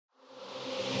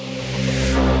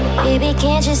Baby,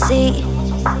 can't you see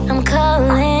I'm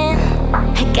calling?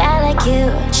 A guy like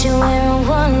you should wear a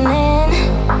warning.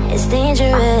 It's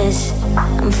dangerous,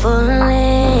 I'm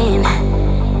falling.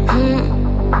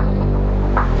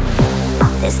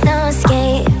 There's no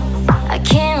escape, I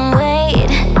can't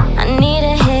wait. I need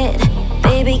a hit,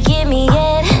 baby, give me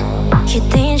it. You're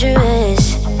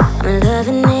dangerous, I'm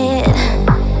loving it.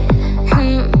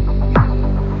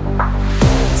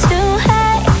 Too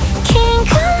high, can't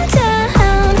come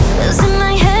down. Losing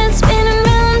my head, spinning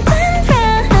round and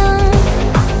round.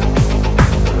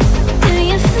 Do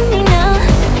you feel me now?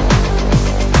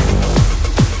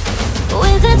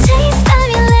 With a taste of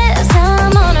your lips,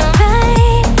 I'm on a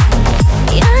ride.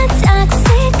 You're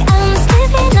toxic, I'm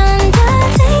slipping under.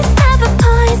 Taste of a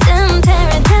poison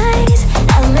paradise.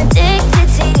 I'm addicted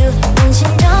to you, don't you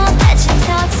know that you're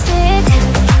toxic?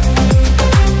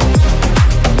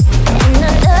 And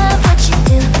I love what you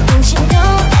do, don't you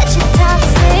know that you're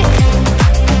toxic?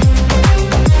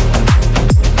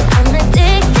 I'm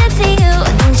addicted to you,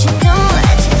 don't you know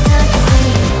that you're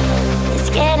toxic? It's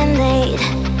getting late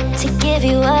to give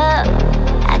you up.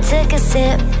 I took a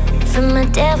sip from my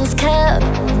devil's cup.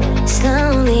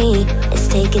 Slowly, it's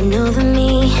taking over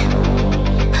me.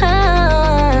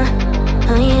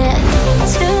 Oh yeah.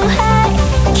 Too high,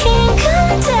 can't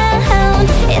come down.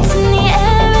 It's in the